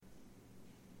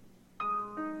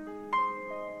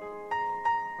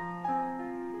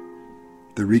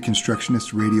the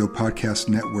Reconstructionist Radio Podcast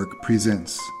Network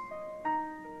presents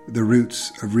The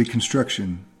Roots of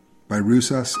Reconstruction by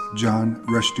Rusas John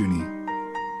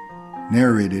Rushdoony.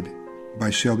 Narrated by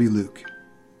Shelby Luke.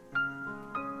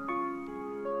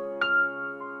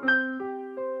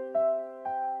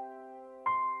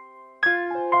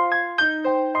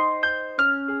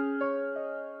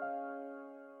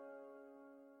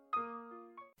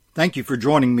 Thank you for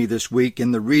joining me this week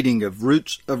in the reading of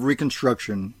Roots of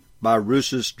Reconstruction by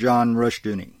Rusas John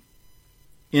Rushdoony.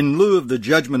 In lieu of the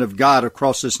judgment of God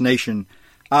across this nation,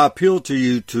 I appeal to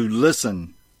you to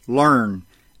listen, learn,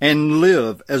 and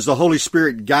live as the Holy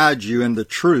Spirit guides you in the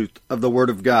truth of the Word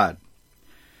of God.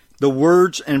 The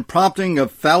words and prompting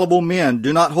of fallible men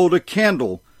do not hold a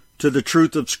candle to the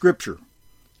truth of Scripture,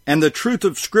 and the truth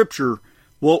of Scripture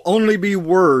will only be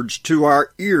words to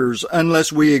our ears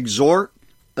unless we exhort,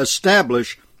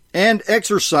 establish, and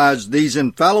exercise these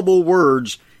infallible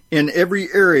words in every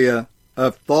area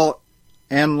of thought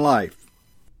and life.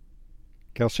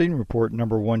 Chalcedon Report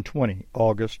number 120,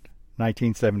 August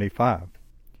 1975.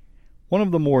 One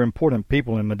of the more important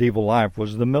people in medieval life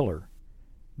was the miller.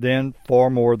 Then, far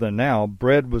more than now,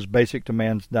 bread was basic to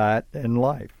man's diet and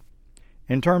life.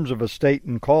 In terms of estate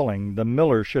and calling, the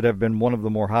miller should have been one of the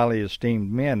more highly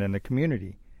esteemed men in the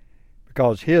community,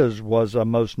 because his was a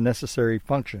most necessary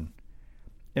function.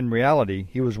 In reality,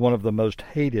 he was one of the most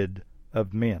hated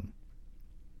of men.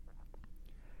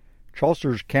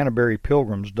 Chaucer's Canterbury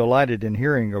Pilgrims delighted in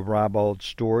hearing of Ribald's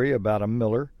story about a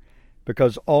miller,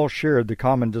 because all shared the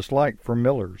common dislike for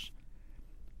millers.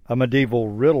 A medieval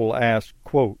riddle asked,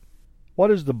 quote, "What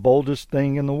is the boldest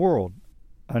thing in the world?"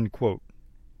 Unquote.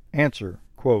 Answer,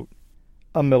 quote,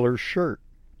 "A miller's shirt,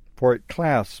 for it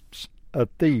clasps a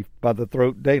thief by the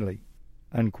throat daily."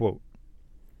 Unquote.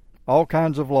 All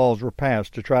kinds of laws were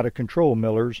passed to try to control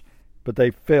millers, but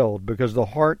they failed because the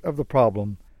heart of the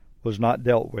problem was not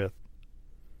dealt with.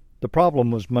 The problem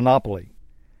was monopoly.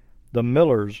 The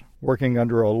millers, working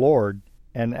under a lord,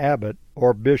 an abbot,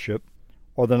 or bishop,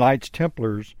 or the Knights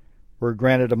Templars, were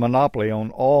granted a monopoly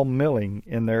on all milling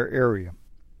in their area.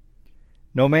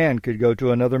 No man could go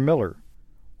to another miller,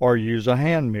 or use a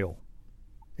hand mill,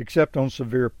 except on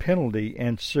severe penalty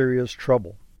and serious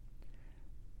trouble.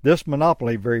 This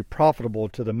monopoly, very profitable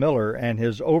to the miller and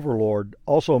his overlord,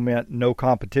 also meant no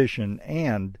competition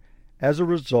and, as a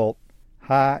result,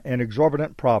 high and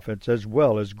exorbitant profits as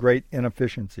well as great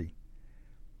inefficiency.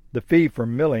 The fee for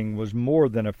milling was more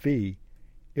than a fee.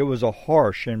 It was a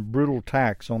harsh and brutal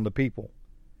tax on the people.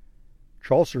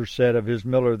 Chaucer said of his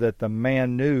miller that the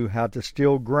man knew how to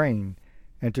steal grain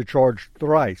and to charge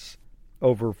thrice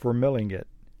over for milling it,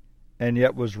 and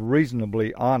yet was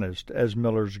reasonably honest as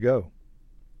millers go.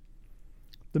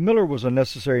 The miller was a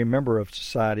necessary member of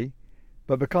society,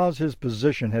 but because his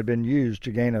position had been used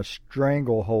to gain a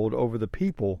stranglehold over the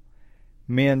people,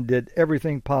 men did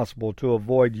everything possible to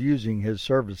avoid using his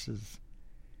services,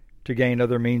 to gain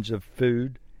other means of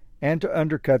food, and to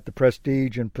undercut the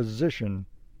prestige and position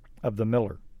of the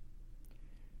miller.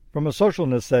 From a social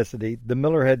necessity, the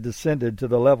miller had descended to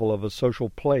the level of a social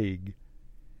plague.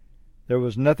 There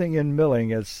was nothing in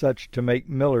milling as such to make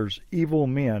millers evil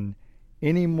men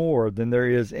any more than there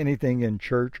is anything in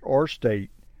church or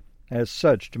state as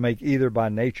such to make either by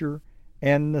nature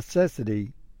and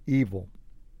necessity evil.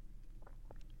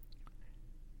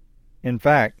 In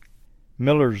fact,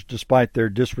 millers, despite their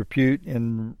disrepute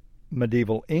in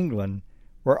medieval England,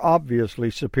 were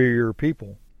obviously superior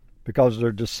people, because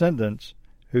their descendants,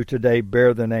 who today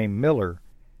bear the name Miller,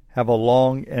 have a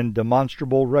long and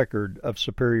demonstrable record of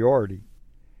superiority.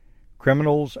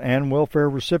 Criminals and welfare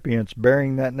recipients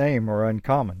bearing that name are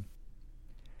uncommon.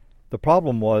 The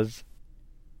problem was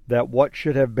that what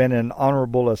should have been an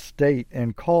honorable estate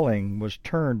and calling was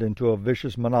turned into a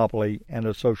vicious monopoly and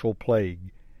a social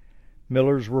plague.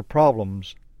 Millers were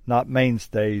problems, not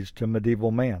mainstays to medieval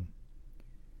man.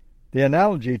 The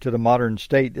analogy to the modern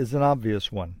state is an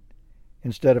obvious one.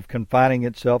 Instead of confining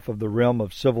itself of the realm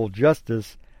of civil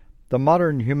justice, the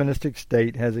modern humanistic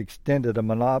state has extended a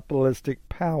monopolistic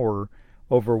power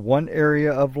over one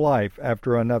area of life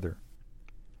after another.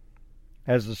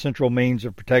 As the central means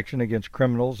of protection against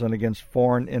criminals and against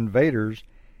foreign invaders,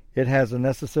 it has a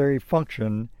necessary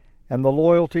function, and the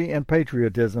loyalty and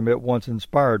patriotism it once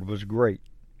inspired was great.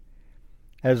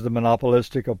 As the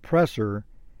monopolistic oppressor,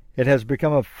 it has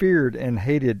become a feared and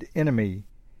hated enemy,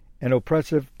 an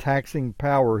oppressive, taxing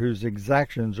power whose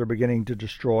exactions are beginning to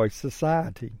destroy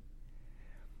society.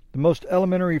 The most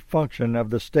elementary function of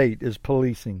the state is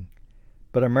policing,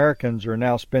 but Americans are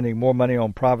now spending more money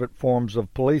on private forms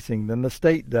of policing than the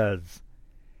state does.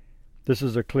 This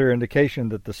is a clear indication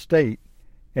that the state,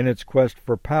 in its quest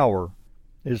for power,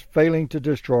 is failing to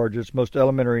discharge its most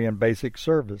elementary and basic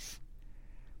service.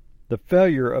 The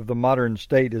failure of the modern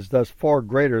state is thus far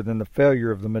greater than the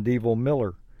failure of the medieval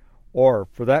miller, or,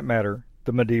 for that matter,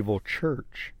 the medieval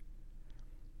church.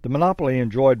 The monopoly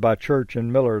enjoyed by church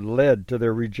and miller led to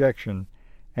their rejection,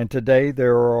 and today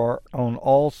there are on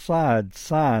all sides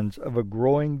signs of a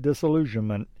growing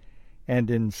disillusionment and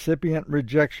incipient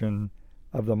rejection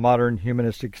of the modern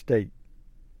humanistic state.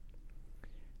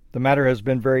 The matter has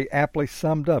been very aptly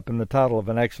summed up in the title of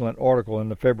an excellent article in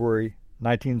the February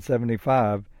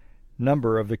 1975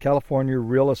 number of the California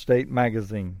Real Estate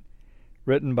Magazine,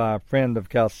 written by a friend of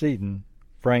Chalcedon,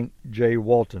 Frank J.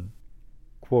 Walton.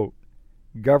 Quote,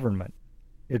 "Government,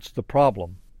 it's the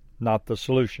problem, not the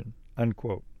solution."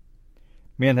 Unquote.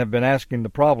 Men have been asking the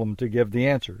problem to give the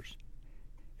answers.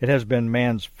 It has been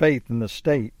man's faith in the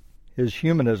state, his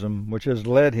humanism, which has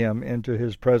led him into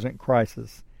his present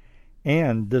crisis,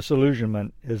 and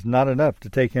disillusionment is not enough to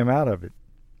take him out of it.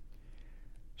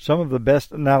 Some of the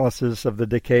best analysis of the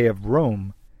decay of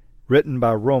Rome, written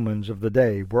by Romans of the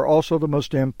day, were also the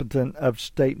most impotent of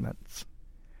statements.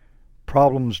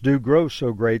 Problems do grow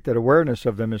so great that awareness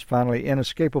of them is finally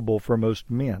inescapable for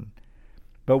most men.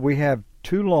 But we have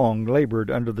too long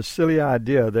labored under the silly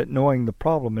idea that knowing the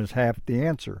problem is half the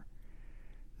answer.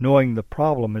 Knowing the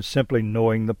problem is simply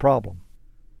knowing the problem.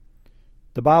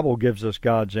 The Bible gives us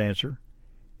God's answer.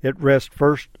 It rests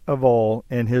first of all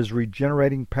in His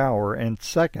regenerating power, and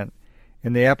second,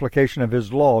 in the application of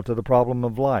His law to the problem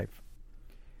of life.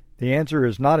 The answer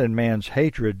is not in man's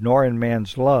hatred, nor in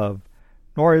man's love,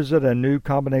 nor is it a new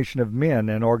combination of men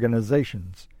and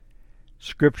organizations.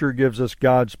 Scripture gives us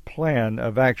God's plan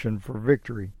of action for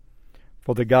victory,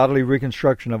 for the godly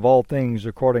reconstruction of all things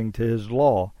according to His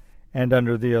law and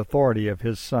under the authority of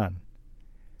His Son.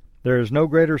 There is no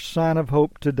greater sign of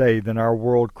hope today than our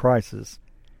world crisis.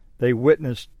 They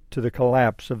witness to the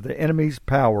collapse of the enemy's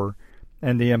power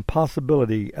and the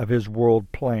impossibility of his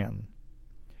world plan.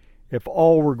 If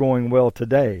all were going well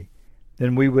today,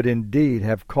 then we would indeed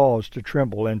have cause to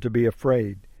tremble and to be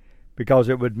afraid, because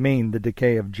it would mean the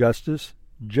decay of justice,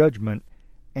 judgment,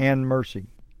 and mercy.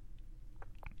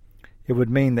 It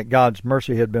would mean that God's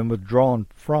mercy had been withdrawn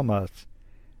from us,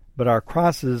 but our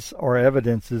crises are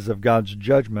evidences of God's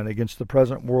judgment against the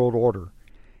present world order,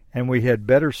 and we had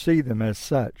better see them as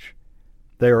such.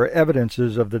 They are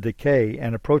evidences of the decay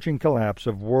and approaching collapse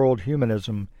of world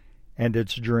humanism and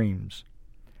its dreams.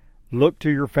 Look to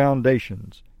your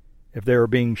foundations. If they are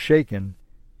being shaken,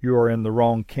 you are in the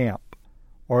wrong camp,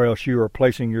 or else you are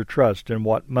placing your trust in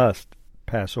what must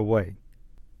pass away.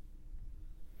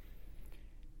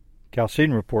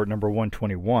 Chalcedon Report number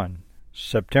 121,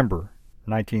 September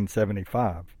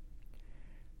 1975.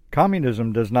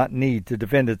 Communism does not need to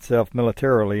defend itself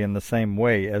militarily in the same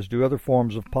way as do other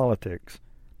forms of politics,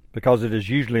 because it is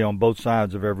usually on both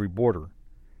sides of every border.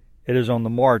 It is on the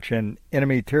march in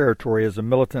enemy territory as a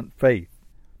militant faith.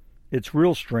 Its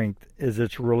real strength is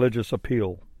its religious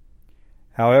appeal.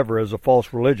 However, as a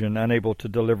false religion unable to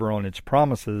deliver on its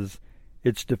promises,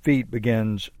 its defeat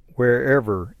begins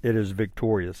wherever it is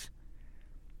victorious,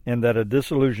 and that a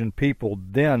disillusioned people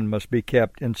then must be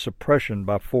kept in suppression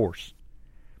by force.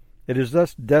 It is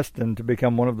thus destined to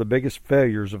become one of the biggest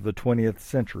failures of the 20th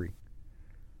century.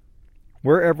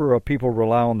 Wherever a people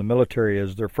rely on the military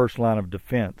as their first line of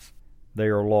defense, they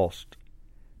are lost.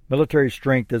 Military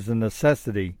strength is a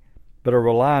necessity, but a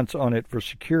reliance on it for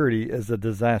security is a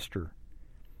disaster.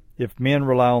 If men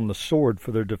rely on the sword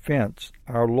for their defense,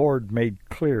 our Lord made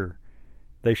clear,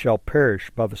 they shall perish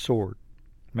by the sword.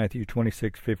 Matthew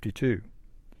 26:52.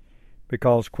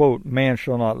 Because, quote, man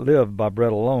shall not live by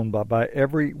bread alone, but by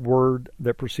every word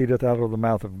that proceedeth out of the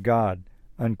mouth of God,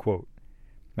 unquote.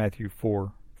 Matthew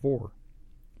 4:4.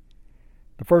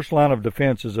 The first line of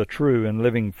defense is a true and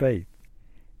living faith.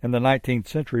 In the 19th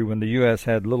century, when the U.S.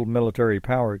 had little military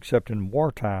power except in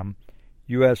wartime,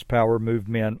 U.S. power moved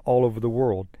men all over the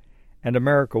world, and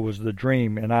America was the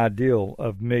dream and ideal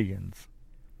of millions.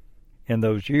 In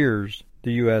those years,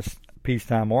 the U.S.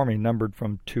 peacetime army numbered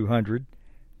from 200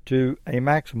 to a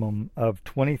maximum of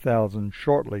 20,000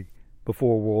 shortly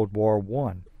before World War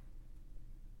I.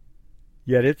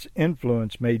 Yet its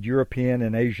influence made European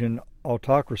and Asian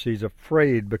autocracies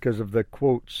afraid because of the,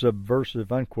 quote,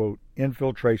 subversive, unquote,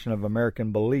 infiltration of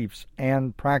American beliefs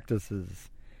and practices.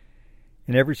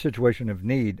 In every situation of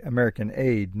need, American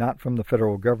aid, not from the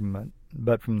federal government,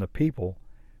 but from the people,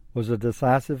 was a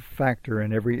decisive factor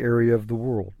in every area of the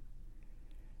world.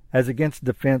 As against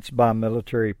defense by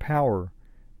military power,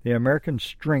 the American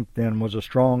strength then was a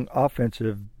strong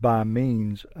offensive by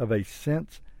means of a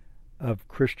sense of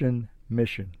Christian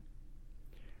mission.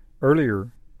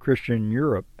 Earlier, Christian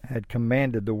Europe had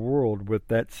commanded the world with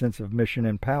that sense of mission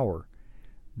and power,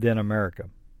 then America.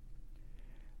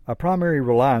 A primary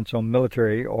reliance on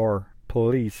military or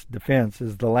police defense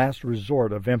is the last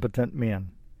resort of impotent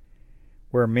men.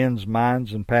 Where men's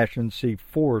minds and passions see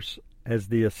force as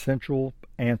the essential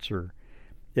answer,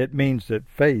 it means that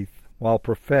faith, while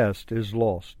professed, is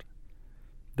lost.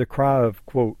 The cry of,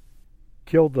 quote,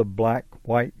 "Kill the black,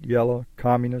 white, yellow,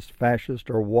 communist, fascist,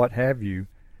 or what have you,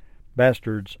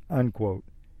 bastards," unquote,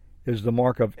 is the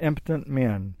mark of impotent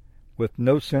men with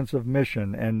no sense of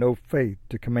mission and no faith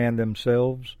to command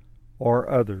themselves or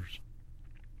others.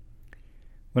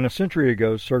 When a century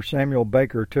ago Sir Samuel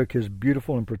Baker took his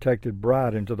beautiful and protected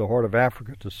bride into the heart of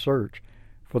Africa to search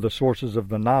for the sources of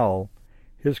the Nile,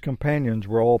 his companions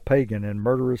were all pagan and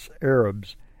murderous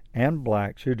Arabs and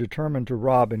blacks who determined to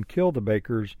rob and kill the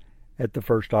Bakers at the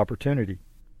first opportunity.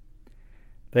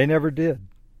 They never did.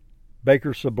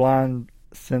 Baker's sublime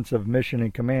sense of mission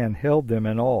and command held them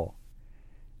in awe.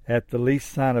 At the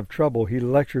least sign of trouble, he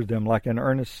lectured them like an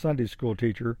earnest Sunday school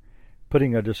teacher,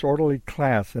 putting a disorderly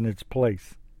class in its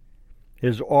place.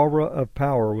 His aura of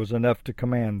power was enough to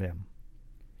command them.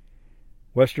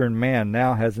 Western man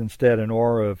now has instead an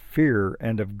aura of fear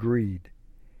and of greed.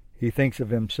 He thinks of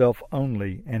himself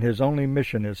only, and his only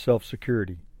mission is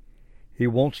self-security. He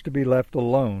wants to be left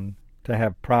alone, to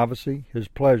have privacy, his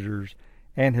pleasures,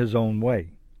 and his own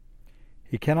way.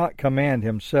 He cannot command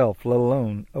himself, let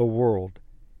alone a world.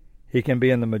 He can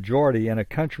be in the majority in a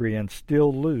country and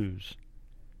still lose.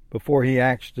 Before he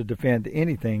acts to defend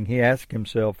anything, he asks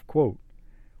himself, quote,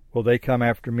 "Will they come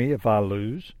after me if I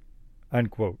lose?"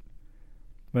 Unquote.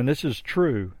 When this is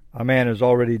true, a man is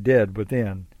already dead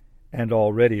within and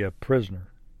already a prisoner.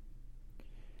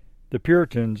 The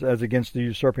Puritans, as against the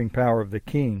usurping power of the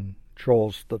king,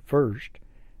 Charles I,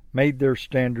 made their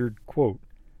standard, quote,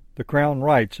 "the crown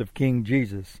rights of King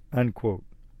Jesus," unquote.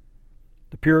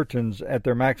 The Puritans, at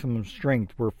their maximum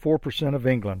strength, were 4% of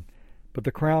England, but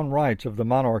the crown rights of the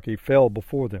monarchy fell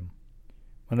before them.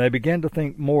 When they began to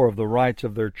think more of the rights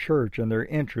of their church and their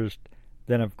interest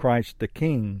than of Christ the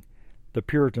King, the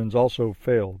Puritans also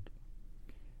failed.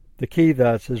 The key,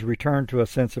 thus, is returned to a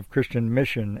sense of Christian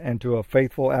mission and to a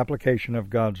faithful application of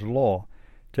God's law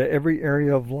to every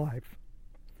area of life.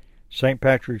 St.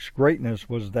 Patrick's greatness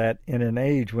was that in an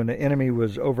age when the enemy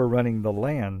was overrunning the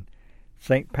land,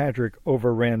 St. Patrick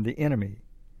overran the enemy.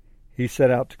 He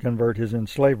set out to convert his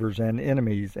enslavers and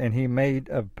enemies, and he made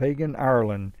of pagan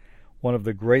Ireland one of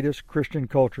the greatest Christian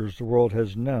cultures the world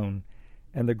has known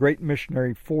and the great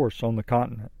missionary force on the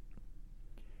continent.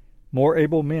 More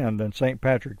able men than St.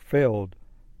 Patrick failed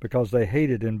because they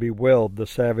hated and bewailed the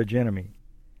savage enemy.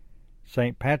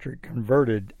 St. Patrick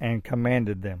converted and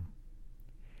commanded them.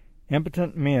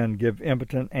 Impotent men give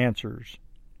impotent answers.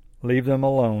 Leave them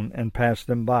alone and pass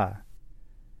them by.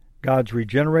 God's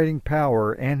regenerating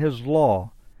power and His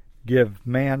law give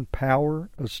man power,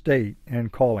 estate,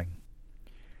 and calling.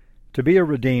 To be a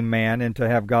redeemed man and to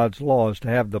have God's law is to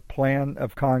have the plan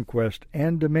of conquest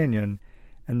and dominion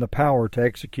and the power to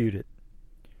execute it.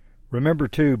 Remember,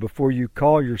 too, before you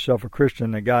call yourself a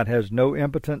Christian, that God has no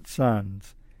impotent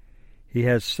sons. He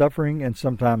has suffering and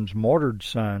sometimes martyred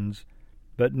sons,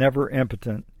 but never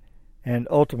impotent, and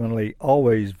ultimately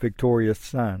always victorious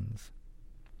sons.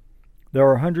 There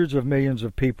are hundreds of millions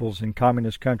of peoples in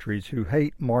communist countries who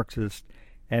hate Marxists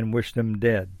and wish them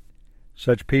dead.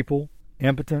 Such people,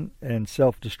 impotent and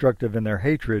self-destructive in their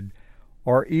hatred,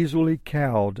 are easily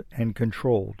cowed and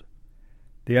controlled.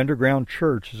 The underground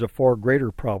church is a far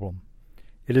greater problem.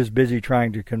 It is busy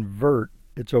trying to convert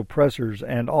its oppressors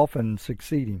and often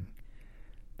succeeding.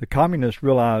 The communists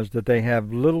realize that they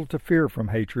have little to fear from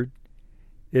hatred.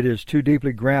 It is too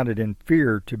deeply grounded in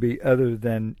fear to be other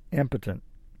than impotent.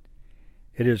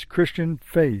 It is Christian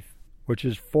faith which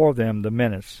is for them the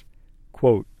menace.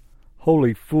 Quote,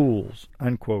 "Holy fools,"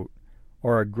 unquote,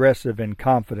 are aggressive and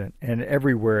confident and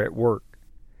everywhere at work.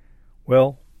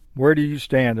 Well, where do you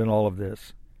stand in all of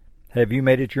this? Have you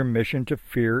made it your mission to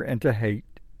fear and to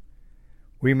hate?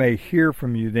 We may hear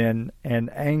from you then an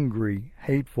angry,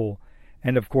 hateful,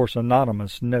 and of course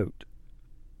anonymous note.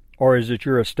 Or is it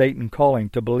your estate and calling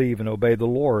to believe and obey the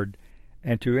Lord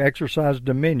and to exercise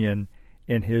dominion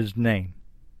in His name?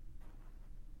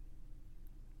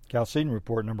 Chalcedon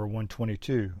Report number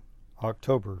 122,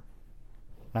 October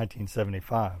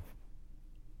 1975.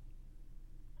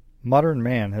 Modern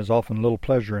man has often little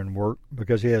pleasure in work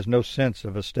because he has no sense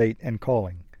of estate and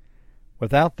calling.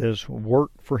 Without this,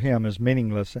 work for him is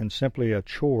meaningless and simply a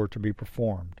chore to be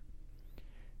performed.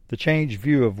 The changed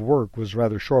view of work was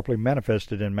rather sharply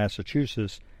manifested in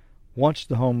Massachusetts, once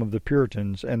the home of the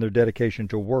Puritans and their dedication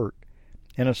to work,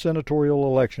 in a senatorial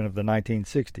election of the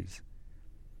 1960s.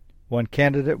 One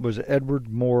candidate was Edward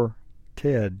Moore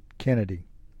Ted Kennedy.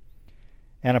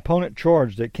 An opponent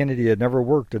charged that Kennedy had never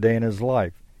worked a day in his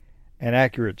life, an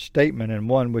accurate statement and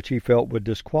one which he felt would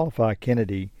disqualify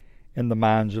Kennedy in the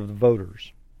minds of the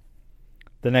voters.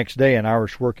 The next day, an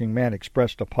Irish working man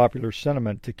expressed a popular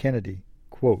sentiment to Kennedy,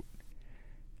 quote,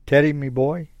 "Teddy, me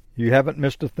boy, you haven't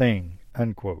missed a thing,"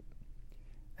 unquote.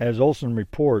 As Olson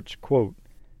reports, quote,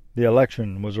 "The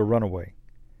election was a runaway.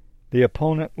 The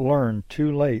opponent learned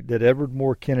too late that Edward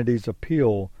Moore Kennedy's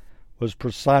appeal was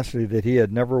precisely that he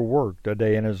had never worked a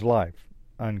day in his life,"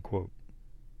 unquote.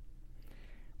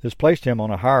 This placed him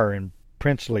on a higher and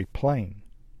princely plane.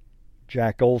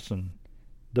 Jack Olson,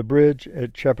 The Bridge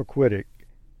at Chappaquiddick,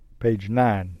 page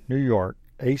 9, New York,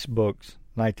 Ace Books,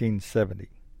 1970.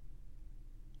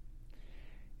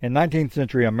 In 19th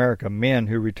century America, men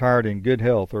who retired in good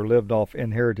health or lived off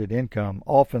inherited income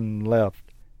often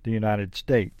left the United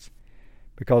States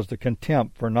because the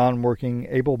contempt for non-working,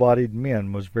 able-bodied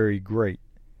men was very great.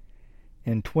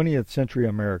 In 20th century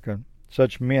America,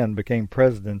 such men became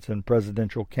presidents and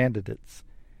presidential candidates.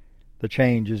 The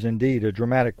change is indeed a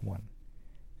dramatic one.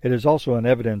 It is also an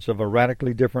evidence of a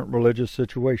radically different religious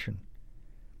situation.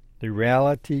 The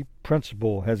reality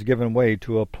principle has given way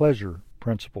to a pleasure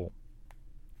principle.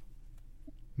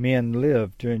 Men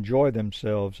live to enjoy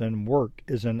themselves, and work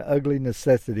is an ugly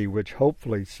necessity which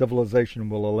hopefully civilization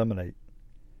will eliminate.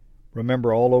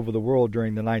 Remember, all over the world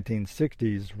during the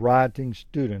 1960s, rioting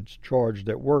students charged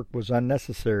that work was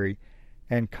unnecessary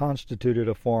and constituted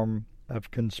a form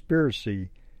of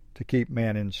conspiracy to keep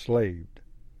man enslaved.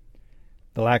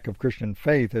 The lack of Christian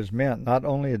faith has meant not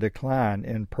only a decline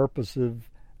in purposive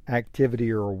activity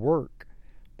or work,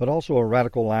 but also a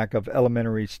radical lack of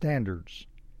elementary standards.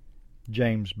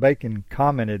 James Bacon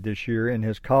commented this year in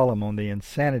his column on the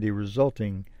insanity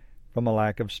resulting from a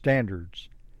lack of standards,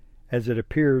 as it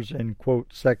appears in,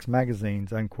 quote, sex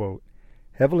magazines, unquote,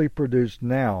 heavily produced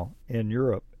now in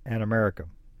Europe and America.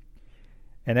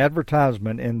 An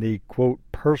advertisement in the, quote,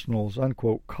 personals,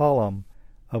 unquote, column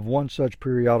of one such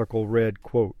periodical read,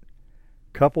 quote,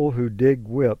 "Couple who dig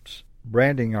whips,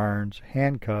 branding irons,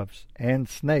 handcuffs, and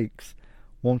snakes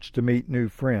wants to meet new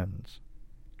friends.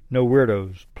 No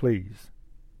weirdos, please,"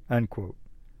 unquote.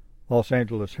 Los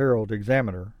Angeles Herald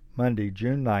Examiner, Monday,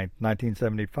 June 9,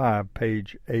 1975,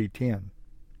 page A10.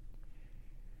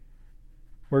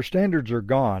 Where standards are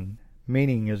gone,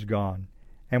 meaning is gone,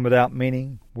 and without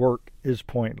meaning, work is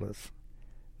pointless.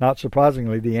 Not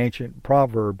surprisingly, the ancient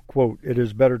proverb, quote, "It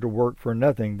is better to work for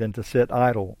nothing than to sit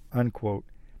idle," unquote,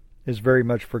 is very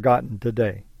much forgotten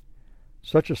today.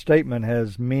 Such a statement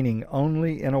has meaning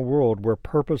only in a world where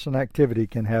purpose and activity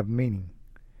can have meaning.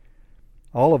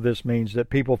 All of this means that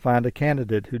people find a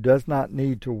candidate who does not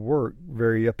need to work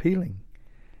very appealing,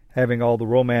 having all the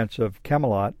romance of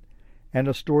Camelot and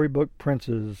the storybook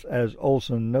princes, as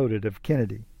Olson noted of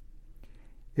Kennedy.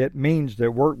 It means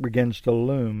that work begins to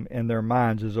loom in their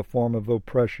minds as a form of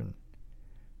oppression.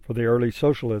 For the early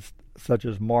socialists, such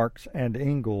as Marx and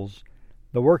Engels,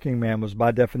 the working man was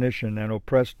by definition an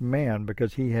oppressed man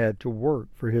because he had to work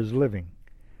for his living.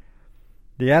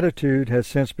 The attitude has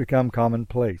since become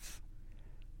commonplace.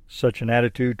 Such an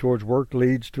attitude towards work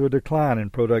leads to a decline in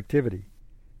productivity.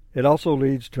 It also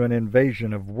leads to an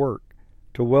invasion of work,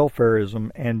 to welfarism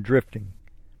and drifting.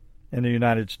 In the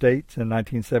United States in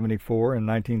 1974 and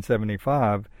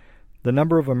 1975, the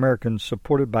number of Americans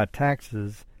supported by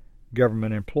taxes,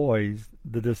 government employees,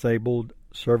 the disabled,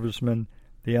 servicemen,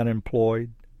 the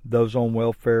unemployed, those on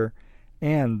welfare,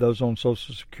 and those on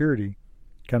Social Security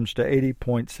comes to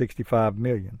 80.65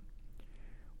 million.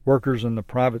 Workers in the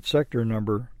private sector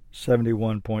number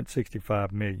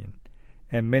 71.65 million,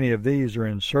 and many of these are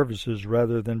in services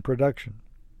rather than production.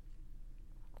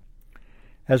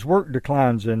 As work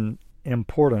declines in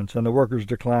importance and the workers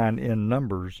decline in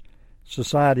numbers,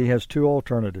 society has two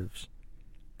alternatives.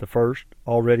 The first,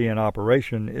 already in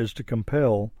operation, is to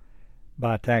compel,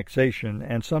 by taxation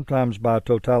and sometimes by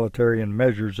totalitarian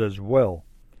measures as well,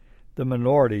 the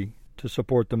minority to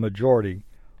support the majority,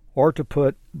 or to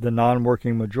put the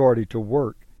non-working majority to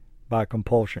work by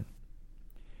compulsion.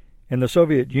 In the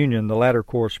Soviet Union, the latter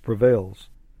course prevails.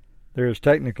 There is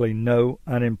technically no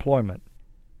unemployment,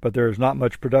 but there is not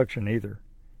much production either.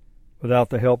 Without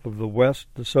the help of the West,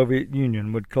 the Soviet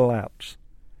Union would collapse.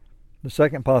 The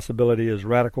second possibility is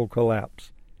radical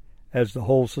collapse, as the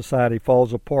whole society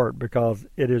falls apart because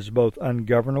it is both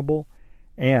ungovernable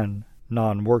and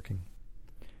non-working.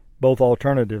 Both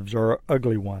alternatives are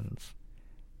ugly ones.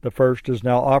 The first is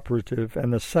now operative,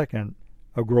 and the second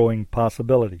a growing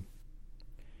possibility.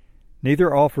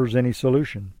 Neither offers any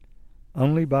solution.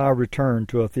 only by a return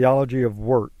to a theology of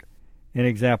work, an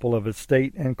example of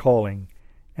estate and calling,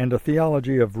 and a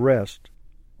theology of rest,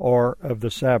 or of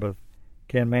the Sabbath,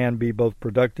 can man be both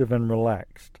productive and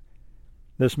relaxed.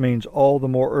 This means all the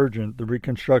more urgent the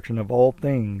reconstruction of all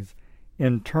things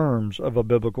in terms of a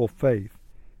biblical faith,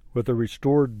 with a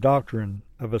restored doctrine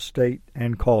of estate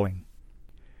and calling.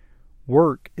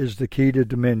 Work is the key to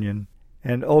dominion,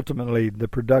 and ultimately the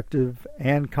productive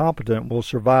and competent will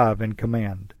survive and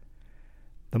command.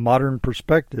 The modern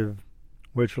perspective,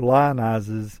 which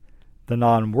lionizes the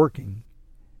non-working,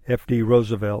 F.D.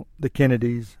 Roosevelt, the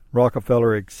Kennedys,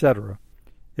 Rockefeller, etc.,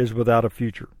 is without a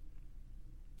future.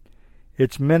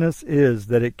 Its menace is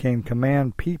that it can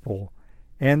command people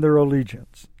and their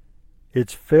allegiance.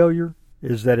 Its failure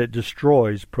is that it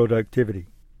destroys productivity.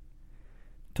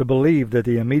 To believe that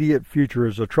the immediate future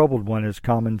is a troubled one is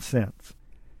common sense.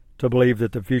 To believe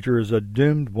that the future is a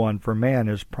doomed one for man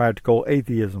is practical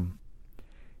atheism.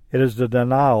 It is the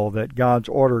denial that God's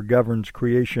order governs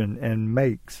creation and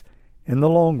makes, in the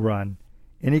long run,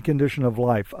 any condition of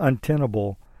life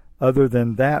untenable other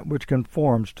than that which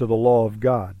conforms to the law of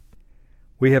God.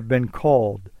 We have been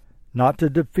called not to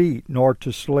defeat nor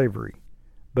to slavery,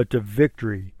 but to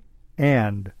victory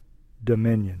and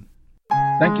dominion.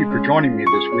 Thank you for joining me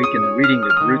this week in the reading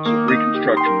of Roots of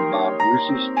Reconstruction by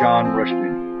Rousas John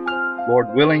Rushdoony.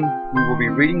 Lord willing, we will be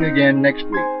reading again next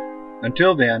week.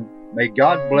 Until then, may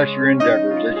God bless your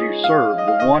endeavors as you serve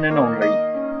the one and only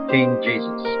King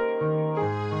Jesus.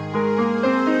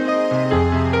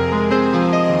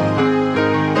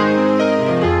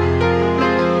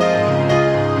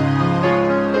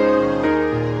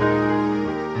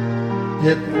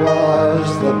 It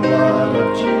was the blood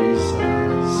of Jesus,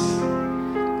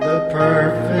 the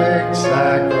perfect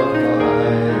sacrifice,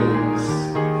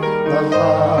 the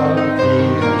love he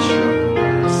has shown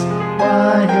us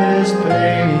by his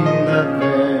paying the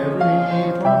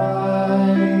very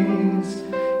price.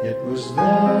 It was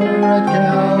there at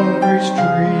Calvary's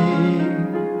tree,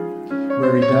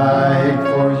 where he died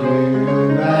for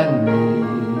you and me,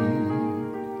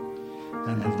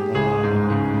 and the love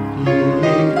he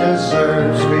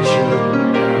deserves we should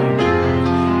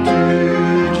to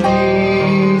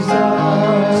Jesus.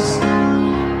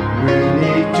 We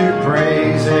need to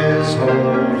praise his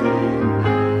holy name.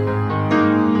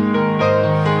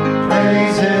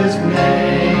 Praise his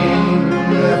name,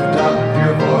 lift up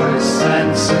your voice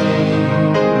and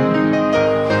sing.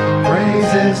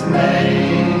 Praise his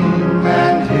name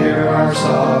and hear our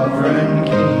sovereign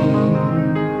King.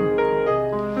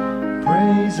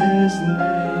 Praise his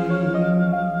name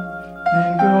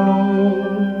and go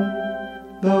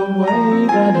the way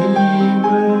that he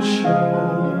will show,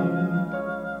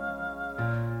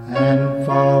 and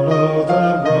follow the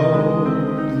road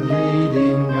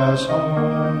leading us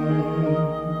home.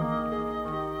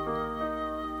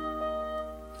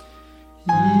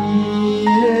 He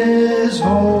is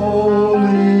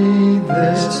holy,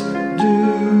 this do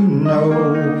know.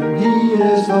 He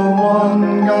is the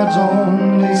one, God's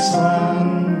only Son.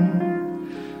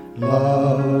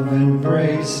 Love,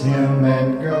 embrace him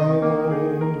and go.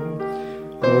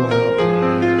 Oh,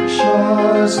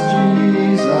 how precious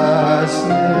Jesus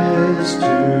is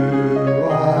to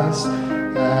us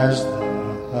as the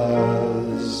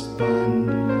husband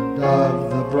of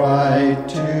the bride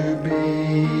to be.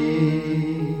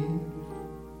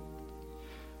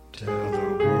 Tell the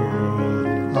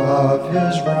world of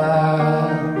his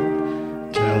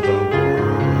wrath, tell the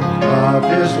world of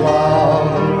his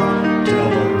love, tell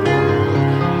the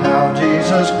how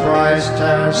Jesus Christ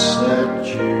has set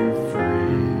you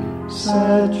free,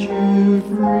 set you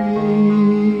free.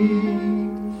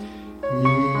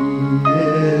 He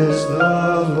is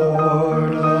the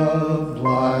Lord of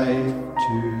life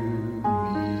to me.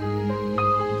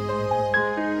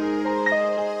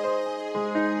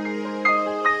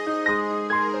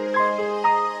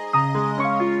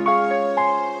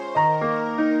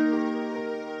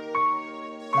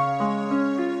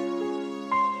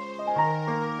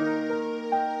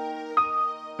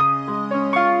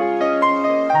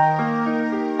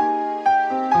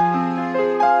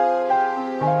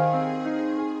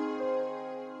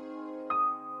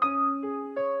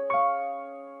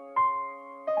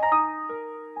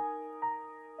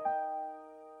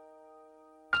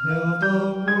 Tell the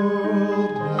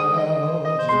world how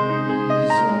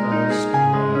Jesus Christ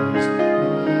has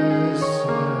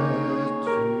set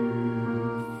you free.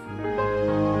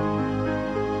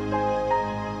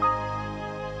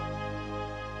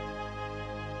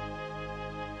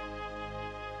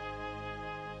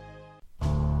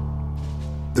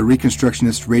 The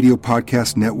Reconstructionist Radio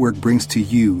Podcast Network brings to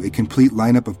you a complete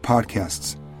lineup of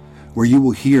podcasts, where you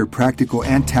will hear practical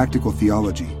and tactical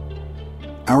theology.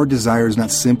 Our desire is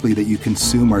not simply that you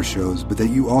consume our shows, but that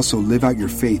you also live out your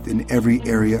faith in every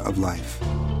area of life.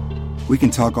 We can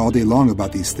talk all day long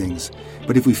about these things,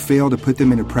 but if we fail to put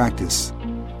them into practice,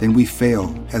 then we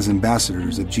fail as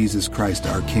ambassadors of Jesus Christ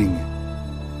our King.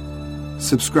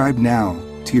 Subscribe now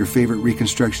to your favorite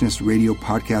Reconstructionist Radio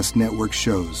Podcast Network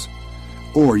shows,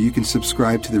 or you can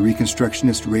subscribe to the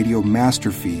Reconstructionist Radio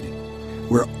Master Feed,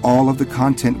 where all of the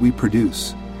content we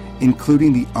produce,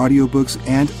 including the audiobooks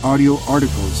and audio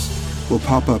articles, will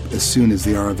pop up as soon as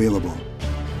they are available.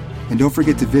 And don't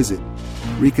forget to visit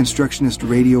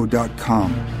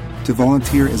ReconstructionistRadio.com to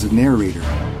volunteer as a narrator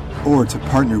or to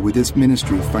partner with this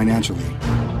ministry financially.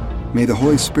 May the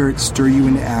Holy Spirit stir you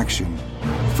into action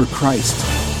for Christ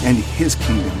and His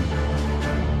kingdom.